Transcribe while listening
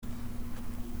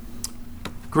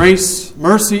Grace,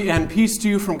 mercy, and peace to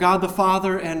you from God the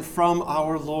Father and from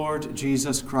our Lord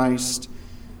Jesus Christ.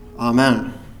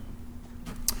 Amen.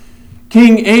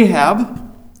 King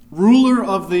Ahab, ruler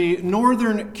of the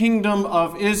northern kingdom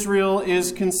of Israel,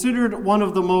 is considered one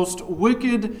of the most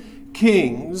wicked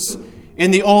kings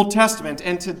in the Old Testament.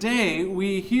 And today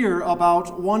we hear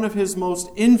about one of his most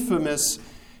infamous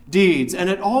deeds. And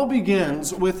it all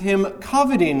begins with him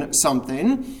coveting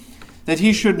something that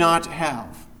he should not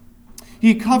have.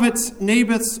 He covets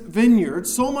Naboth's vineyard,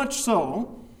 so much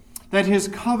so that his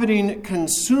coveting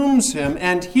consumes him,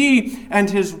 and he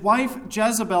and his wife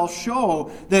Jezebel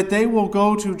show that they will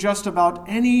go to just about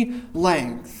any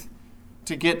length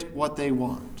to get what they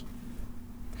want.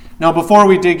 Now, before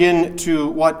we dig into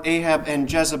what Ahab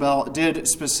and Jezebel did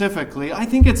specifically, I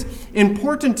think it's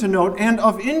important to note, and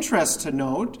of interest to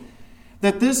note,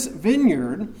 that this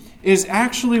vineyard is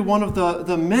actually one of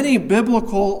the many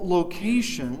biblical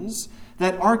locations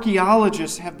that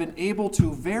archaeologists have been able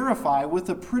to verify with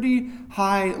a pretty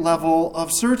high level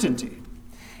of certainty.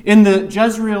 In the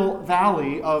Jezreel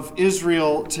Valley of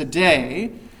Israel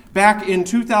today, back in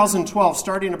 2012,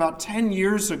 starting about 10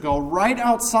 years ago, right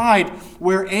outside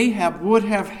where Ahab would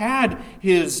have had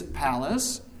his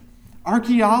palace,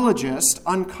 archaeologists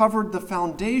uncovered the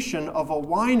foundation of a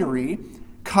winery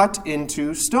cut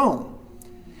into stone.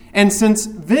 And since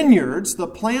vineyards, the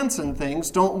plants and things,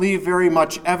 don't leave very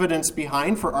much evidence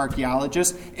behind for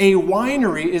archaeologists, a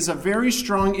winery is a very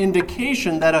strong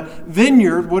indication that a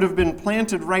vineyard would have been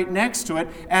planted right next to it,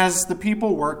 as the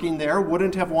people working there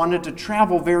wouldn't have wanted to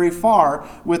travel very far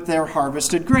with their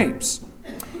harvested grapes.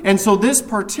 And so this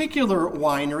particular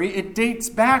winery, it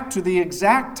dates back to the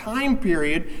exact time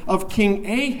period of King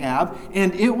Ahab,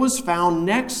 and it was found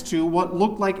next to what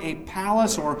looked like a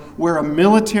palace or where a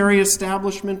military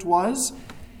establishment was,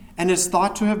 and is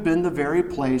thought to have been the very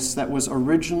place that was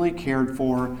originally cared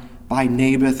for by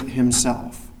Naboth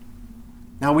himself.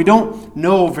 Now, we don't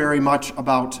know very much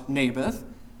about Naboth,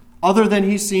 other than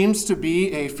he seems to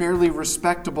be a fairly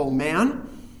respectable man.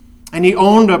 And he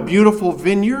owned a beautiful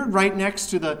vineyard right next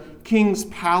to the king's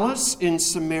palace in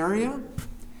Samaria.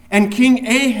 And King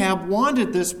Ahab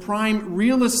wanted this prime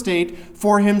real estate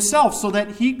for himself so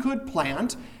that he could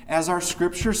plant, as our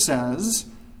scripture says,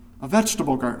 a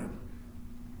vegetable garden.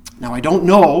 Now, I don't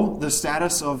know the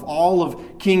status of all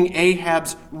of King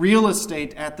Ahab's real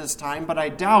estate at this time, but I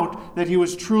doubt that he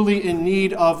was truly in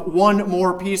need of one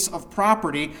more piece of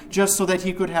property just so that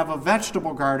he could have a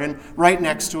vegetable garden right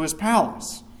next to his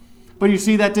palace. But you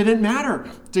see, that didn't matter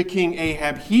to King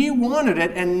Ahab. He wanted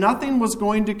it, and nothing was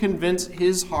going to convince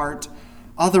his heart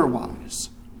otherwise.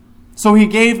 So he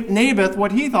gave Naboth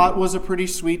what he thought was a pretty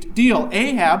sweet deal.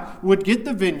 Ahab would get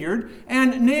the vineyard,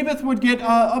 and Naboth would get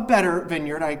a better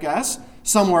vineyard, I guess,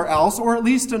 somewhere else, or at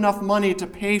least enough money to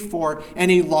pay for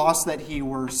any loss that he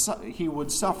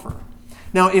would suffer.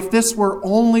 Now, if this were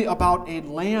only about a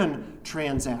land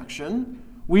transaction,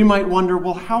 we might wonder,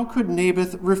 well, how could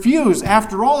Naboth refuse?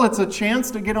 After all, it's a chance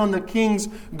to get on the king's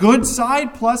good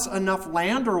side, plus enough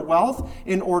land or wealth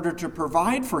in order to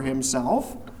provide for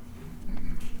himself.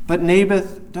 But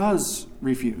Naboth does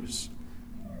refuse.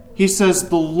 He says,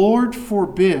 "The Lord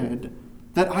forbid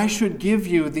that I should give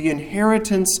you the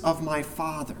inheritance of my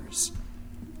fathers."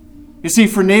 You see,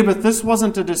 for Naboth, this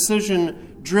wasn't a decision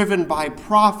driven by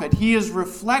profit. He is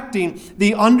reflecting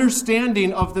the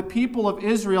understanding of the people of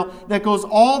Israel that goes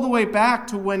all the way back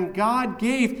to when God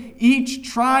gave each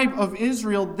tribe of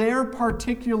Israel their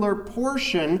particular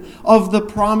portion of the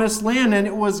promised land. And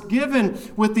it was given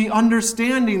with the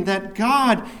understanding that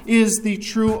God is the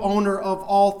true owner of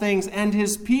all things, and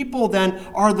his people then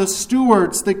are the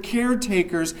stewards, the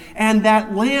caretakers, and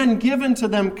that land given to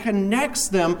them connects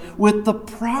them with the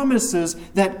promises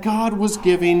that God was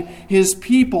giving his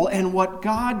people. And what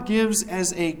God gives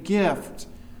as a gift,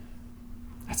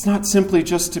 that's not simply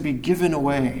just to be given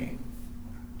away.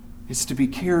 It's to be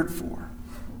cared for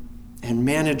and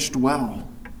managed well.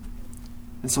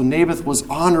 And so Naboth was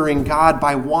honoring God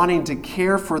by wanting to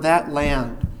care for that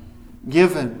land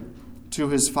given to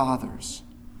his fathers.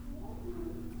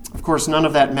 Of course, none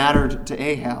of that mattered to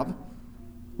Ahab,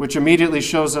 which immediately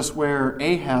shows us where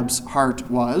Ahab's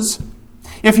heart was.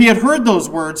 If he had heard those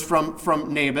words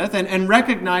from Naboth and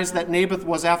recognized that Naboth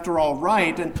was after all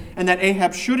right and that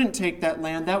Ahab shouldn't take that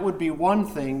land, that would be one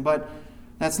thing, but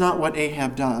that's not what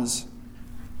Ahab does.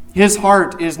 His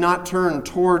heart is not turned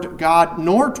toward God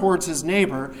nor towards his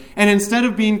neighbor, and instead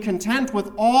of being content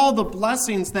with all the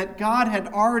blessings that God had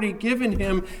already given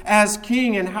him as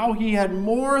king and how he had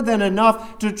more than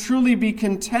enough to truly be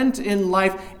content in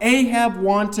life, Ahab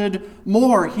wanted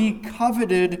more. He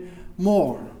coveted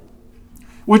more.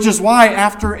 Which is why,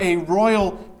 after a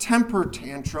royal temper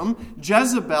tantrum,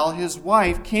 Jezebel, his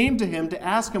wife, came to him to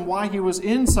ask him why he was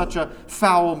in such a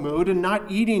foul mood and not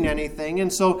eating anything.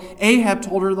 And so Ahab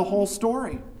told her the whole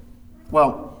story.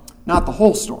 Well, not the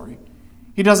whole story.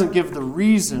 He doesn't give the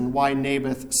reason why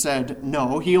Naboth said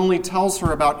no. He only tells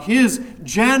her about his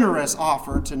generous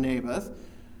offer to Naboth,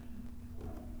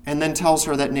 and then tells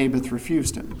her that Naboth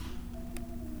refused him.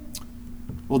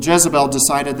 Well, Jezebel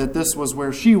decided that this was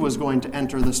where she was going to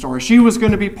enter the story. She was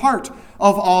going to be part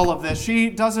of all of this. She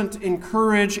doesn't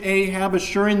encourage Ahab,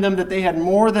 assuring them that they had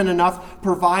more than enough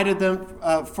provided them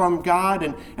from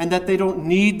God and that they don't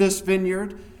need this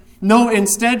vineyard. No,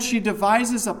 instead she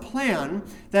devises a plan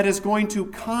that is going to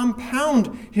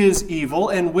compound his evil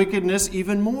and wickedness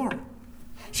even more.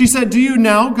 She said, "Do you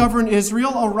now govern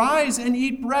Israel? Arise and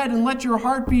eat bread and let your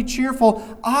heart be cheerful.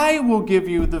 I will give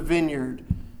you the vineyard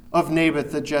of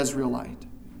Naboth the Jezreelite."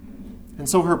 And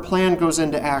so her plan goes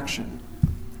into action.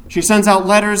 She sends out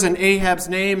letters in Ahab's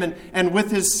name and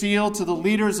with his seal to the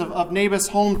leaders of Naboth's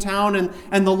hometown.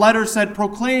 And the letter said,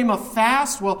 "Proclaim a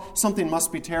fast." Well, something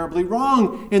must be terribly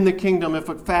wrong in the kingdom if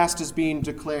a fast is being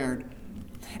declared.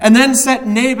 And then set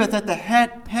Naboth at the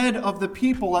head of the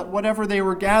people at whatever they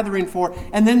were gathering for.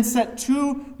 And then set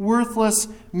 2 worthless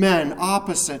men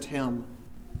opposite him.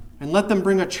 And let them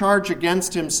bring a charge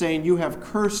against him, saying, "You have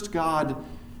cursed God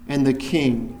and the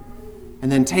king."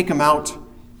 And then take him out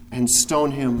and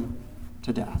stone him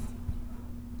to death.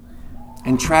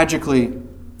 And tragically,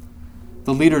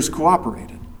 the leaders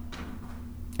cooperated.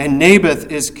 And Naboth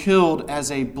is killed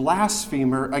as a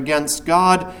blasphemer against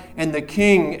God and the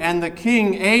king. And the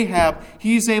king, Ahab,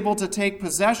 he's able to take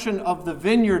possession of the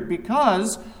vineyard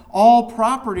because all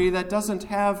property that doesn't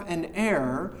have an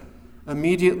heir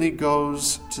immediately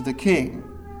goes to the king.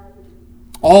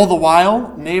 All the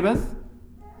while, Naboth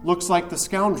looks like the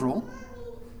scoundrel,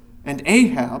 and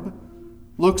Ahab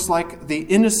looks like the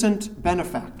innocent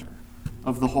benefactor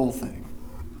of the whole thing.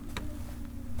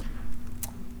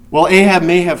 Well, Ahab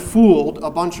may have fooled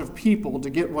a bunch of people to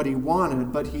get what he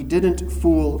wanted, but he didn't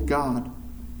fool God.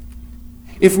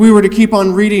 If we were to keep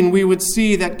on reading, we would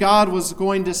see that God was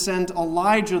going to send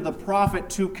Elijah the prophet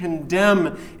to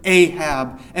condemn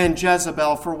Ahab and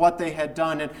Jezebel for what they had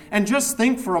done. And just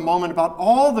think for a moment about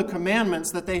all the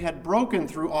commandments that they had broken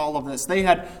through all of this. They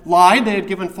had lied, they had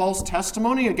given false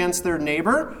testimony against their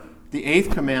neighbor, the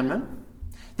 8th commandment.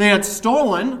 They had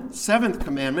stolen, 7th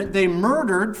commandment. They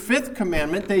murdered, 5th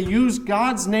commandment. They used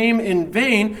God's name in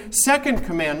vain, 2nd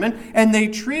commandment. And they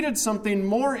treated something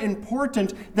more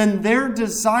important than their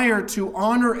desire to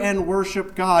honor and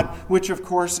worship God, which of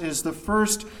course is the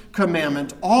 1st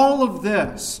commandment. All of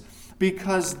this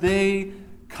because they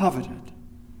coveted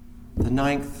the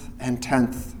 9th and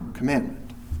 10th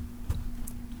commandment.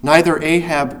 Neither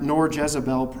Ahab nor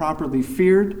Jezebel properly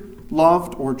feared,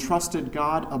 loved, or trusted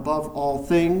God above all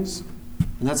things.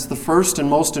 And that's the first and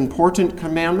most important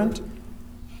commandment.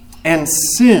 And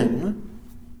sin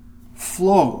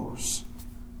flows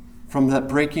from that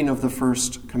breaking of the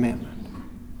 1st commandment.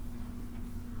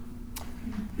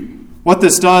 What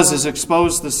this does is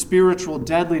expose the spiritual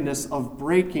deadliness of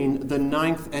breaking the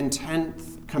 9th and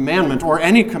 10th commandment, or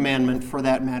any commandment for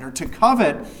that matter.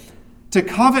 To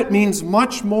covet means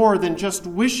much more than just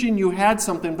wishing you had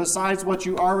something besides what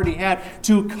you already had.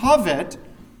 To covet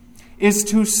is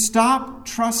to stop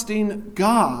trusting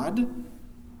God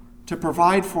to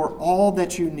provide for all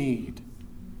that you need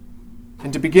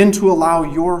and to begin to allow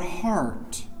your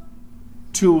heart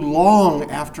to long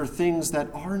after things that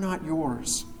are not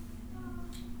yours.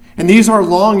 And these are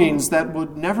longings that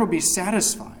would never be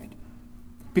satisfied.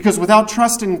 Because without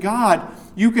trust in God,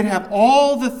 you could have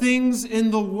all the things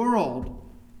in the world,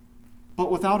 but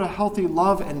without a healthy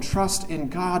love and trust in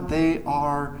God, they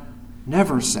are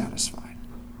never satisfied.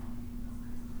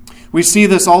 We see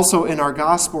this also in our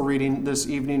gospel reading this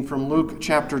evening from Luke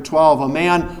chapter 12. A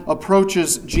man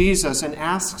approaches Jesus and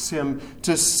asks him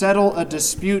to settle a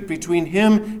dispute between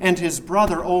him and his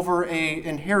brother over an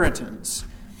inheritance.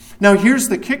 Now, here's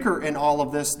the kicker in all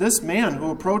of this. This man who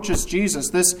approaches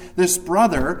Jesus, this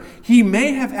brother, he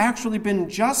may have actually been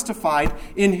justified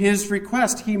in his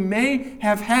request. He may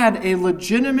have had a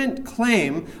legitimate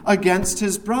claim against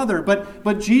his brother.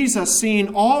 But Jesus,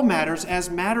 seeing all matters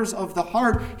as matters of the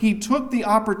heart, he took the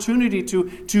opportunity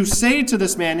to say to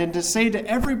this man and to say to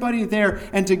everybody there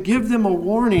and to give them a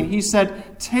warning. He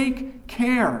said, "Take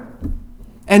care.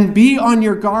 And be on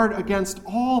your guard against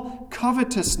all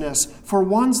covetousness, for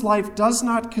one's life does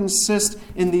not consist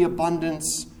in the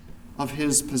abundance of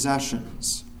his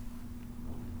possessions."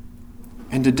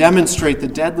 And to demonstrate the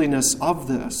deadliness of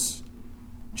this,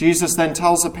 Jesus then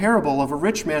tells a parable of a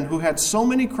rich man who had so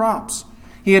many crops.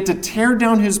 He had to tear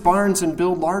down his barns and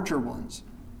build larger ones.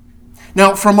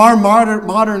 Now, from our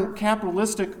modern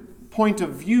capitalistic point of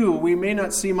view, we may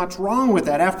not see much wrong with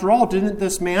that. After all, didn't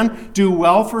this man do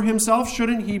well for himself?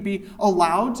 Shouldn't he be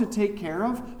allowed to take care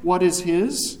of what is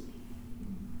his?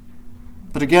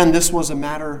 But again, this was a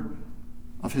matter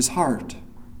of his heart.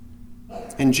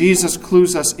 And Jesus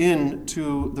clues us in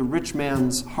to the rich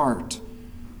man's heart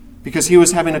because he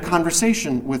was having a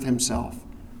conversation with himself.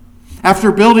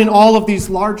 After building all of these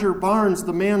larger barns,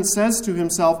 the man says to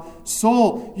himself,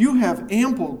 "Soul, you have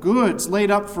ample goods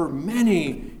laid up for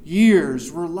many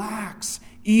years. Relax,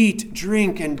 eat,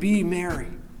 drink, and be merry."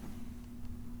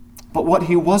 But what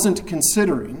he wasn't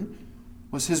considering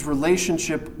was his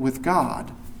relationship with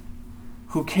God,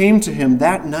 who came to him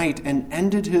that night and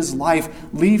ended his life,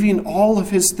 leaving all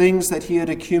of his things that he had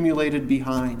accumulated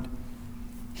behind.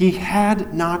 He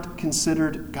had not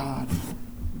considered God.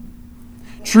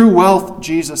 True wealth,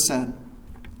 Jesus said,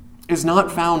 is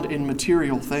not found in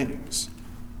material things.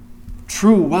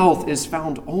 True wealth is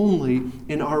found only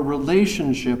in our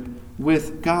relationship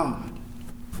with God.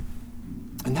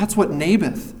 And that's what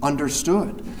Naboth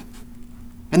understood.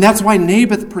 And that's why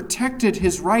Naboth protected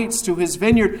his rights to his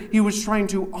vineyard. He was trying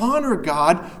to honor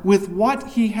God with what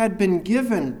he had been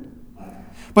given.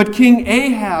 But King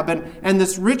Ahab and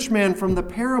this rich man from the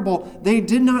parable, they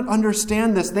did not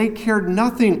understand this. They cared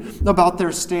nothing about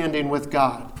their standing with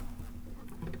God.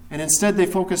 And instead they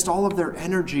focused all of their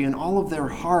energy and all of their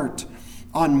heart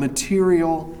on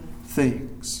material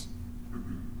things.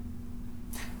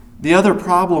 The other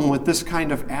problem with this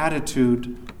kind of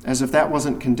attitude, as if that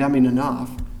wasn't condemning enough,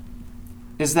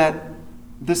 is that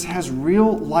this has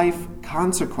real life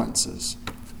consequences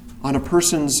on a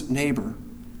person's neighbor.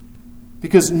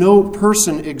 Because no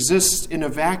person exists in a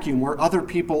vacuum where other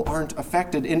people aren't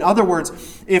affected. In other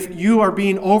words, if you are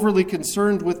being overly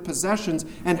concerned with possessions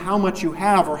and how much you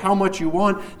have or how much you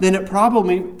want, then it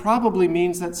probably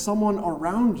means that someone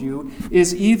around you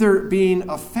is either being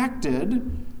affected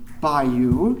by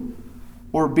you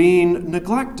or being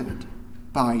neglected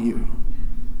by you.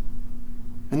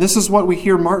 And this is what we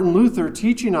hear Martin Luther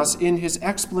teaching us in his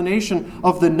explanation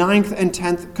of the 9th and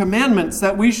 10th commandments,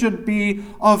 that we should be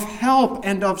of help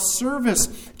and of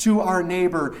service to our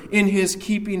neighbor in his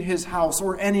keeping his house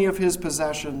or any of his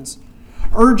possessions,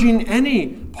 urging any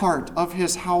part of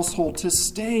his household to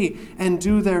stay and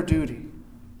do their duty.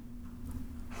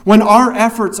 When our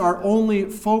efforts are only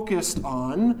focused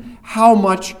on how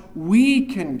much we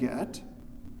can get,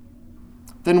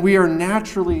 then we are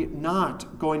naturally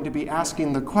not going to be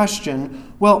asking the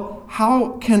question, well,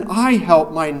 how can I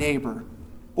help my neighbor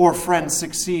or friend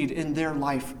succeed in their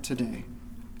life today?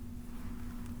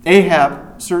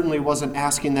 Ahab certainly wasn't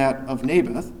asking that of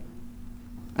Naboth,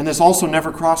 and this also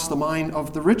never crossed the mind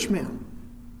of the rich man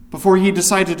before he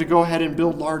decided to go ahead and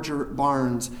build larger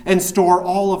barns and store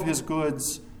all of his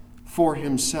goods for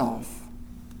himself.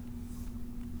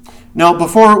 Now,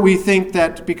 before we think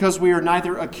that because we are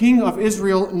neither a king of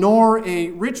Israel nor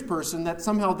a rich person, that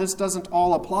somehow this doesn't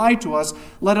all apply to us,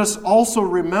 let us also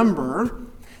remember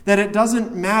that it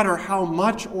doesn't matter how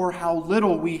much or how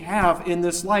little we have in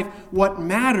this life. What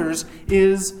matters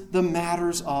is the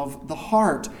matters of the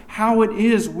heart, how it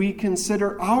is we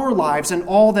consider our lives and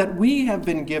all that we have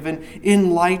been given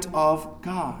in light of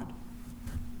God.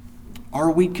 Are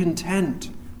we content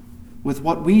with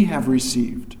what we have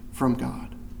received from God?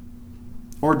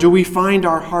 Or do we find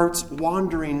our hearts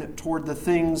wandering toward the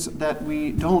things that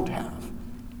we don't have?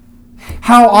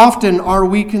 How often are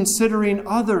we considering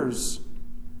others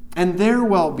and their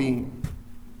well-being?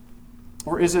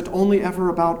 Or is it only ever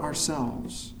about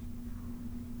ourselves?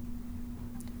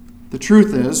 The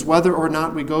truth is, whether or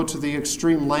not we go to the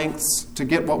extreme lengths to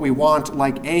get what we want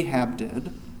like Ahab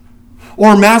did,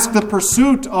 or mask the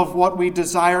pursuit of what we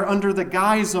desire under the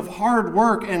guise of hard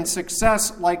work and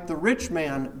success like the rich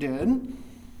man did,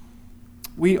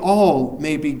 we all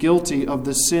may be guilty of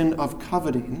the sin of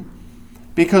coveting,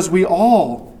 because we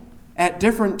all, at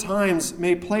different times,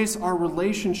 may place our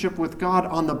relationship with God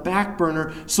on the back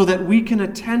burner so that we can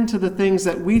attend to the things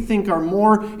that we think are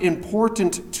more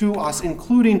important to us,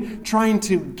 including trying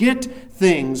to get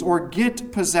things or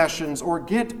get possessions or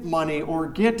get money or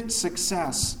get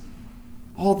success.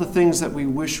 All the things that we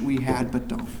wish we had but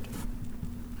don't.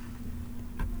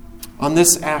 On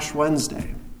this Ash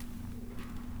Wednesday,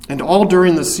 and all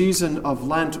during the season of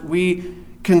Lent, we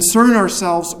concern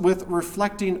ourselves with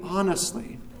reflecting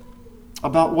honestly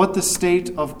about what the state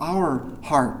of our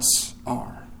hearts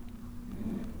are.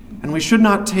 And we should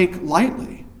not take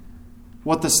lightly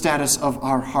what the status of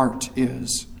our heart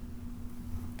is.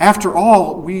 After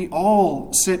all, we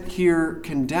all sit here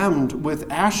condemned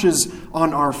with ashes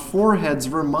on our foreheads,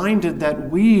 reminded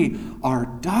that we are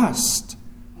dust,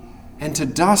 and to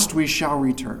dust we shall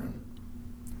return.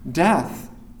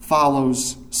 Death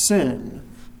follows sin,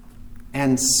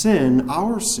 and sin,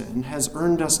 our sin, has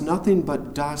earned us nothing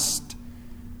but dust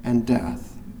and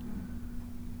death.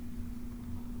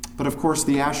 But of course,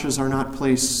 the ashes are not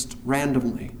placed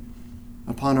randomly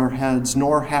upon our heads,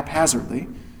 nor haphazardly.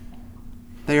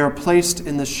 They are placed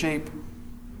in the shape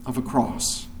of a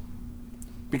cross.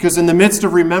 Because in the midst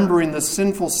of remembering the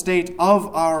sinful state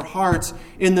of our hearts,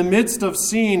 in the midst of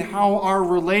seeing how our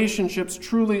relationships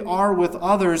truly are with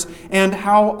others, and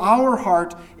how our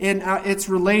heart in its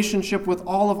relationship with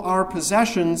all of our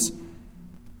possessions,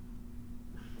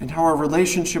 and how our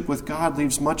relationship with God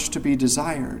leaves much to be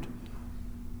desired,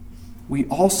 we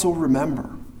also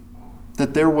remember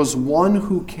that there was one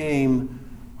who came,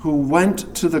 who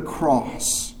went to the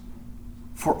cross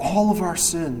for all of our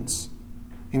sins,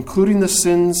 including the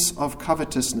sins of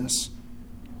covetousness.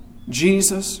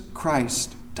 Jesus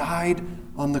Christ died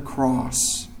on the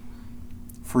cross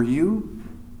for you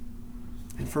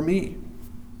and for me.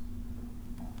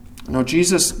 Now,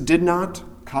 Jesus did not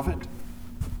covet.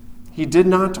 He did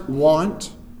not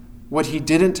want what he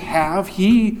didn't have.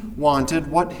 He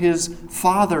wanted what his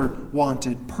Father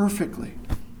wanted perfectly.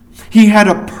 He had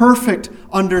a perfect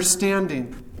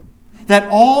understanding that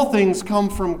all things come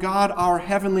from God, our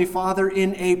Heavenly Father,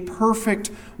 in a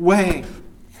perfect way.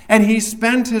 And he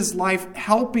spent his life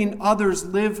helping others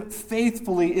live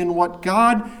faithfully in what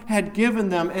God had given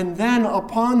them. And then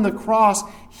upon the cross,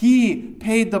 he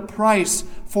paid the price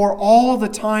for all the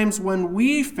times when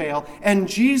we fail. And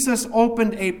Jesus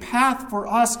opened a path for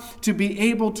us to be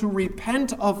able to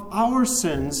repent of our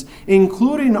sins,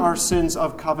 including our sins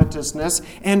of covetousness,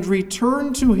 and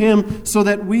return to him so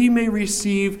that we may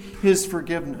receive his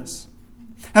forgiveness.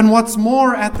 And what's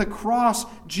more, at the cross,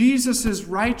 Jesus'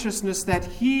 righteousness that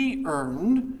he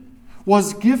earned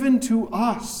was given to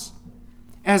us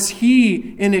as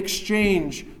he, in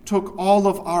exchange, took all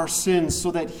of our sins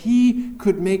so that he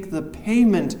could make the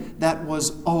payment that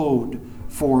was owed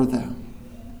for them.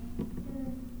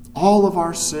 All of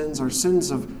our sins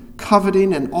of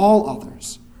coveting and all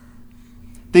others,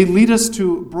 they lead us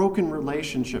to broken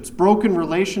relationships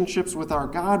with our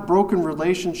God, broken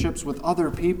relationships with other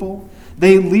people.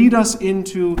 They lead us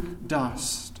into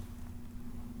dust.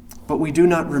 But we do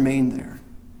not remain there.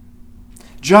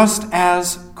 Just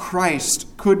as Christ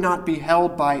could not be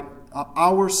held by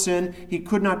our sin, he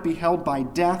could not be held by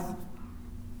death,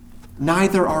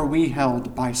 neither are we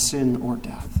held by sin or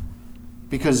death,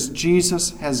 because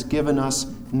Jesus has given us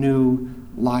new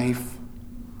life.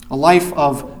 A life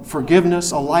of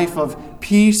forgiveness, a life of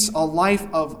peace, a life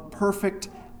of perfect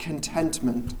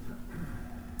contentment.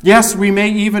 Yes, we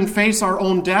may even face our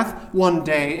own death one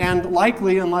day, and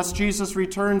likely, unless Jesus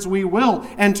returns, we will.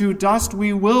 And to dust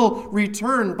we will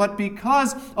return. But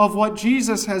because of what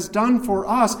Jesus has done for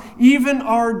us, even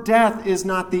our death is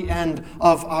not the end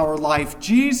of our life.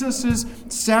 Jesus'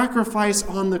 sacrifice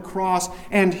on the cross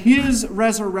and his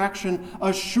resurrection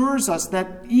assures us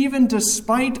that even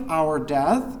despite our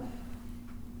death,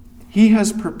 he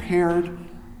has prepared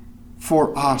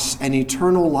for us an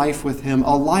eternal life with him,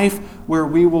 a life where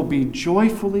we will be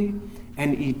joyfully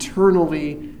and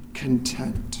eternally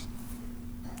content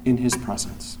in his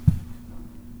presence.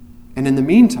 And in the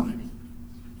meantime,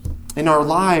 in our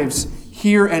lives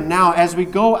here and now, as we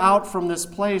go out from this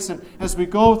place and as we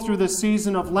go through the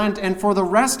season of Lent and for the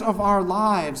rest of our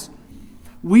lives,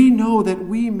 we know that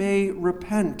we may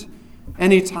repent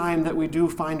any time that we do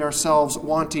find ourselves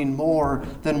wanting more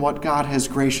than what God has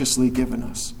graciously given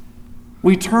us.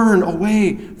 We turn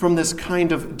away from this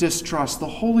kind of distrust. The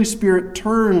Holy Spirit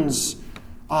turns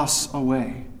us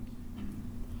away.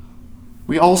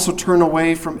 We also turn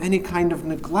away from any kind of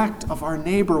neglect of our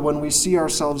neighbor when we see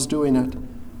ourselves doing it.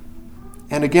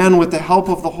 And again, with the help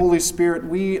of the Holy Spirit,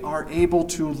 we are able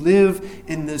to live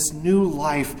in this new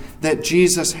life that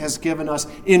Jesus has given us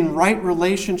in right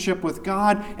relationship with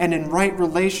God and in right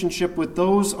relationship with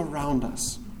those around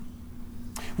us.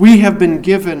 We have been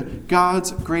given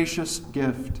God's gracious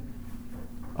gift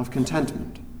of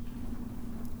contentment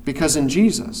because in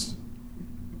Jesus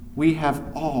we have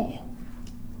all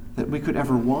that we could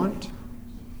ever want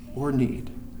or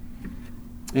need.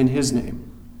 In his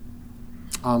name,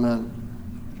 amen.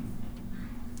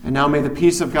 And now may the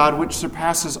peace of God, which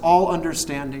surpasses all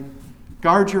understanding,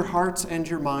 guard your hearts and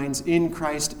your minds in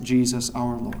Christ Jesus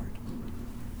our Lord.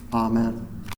 Amen.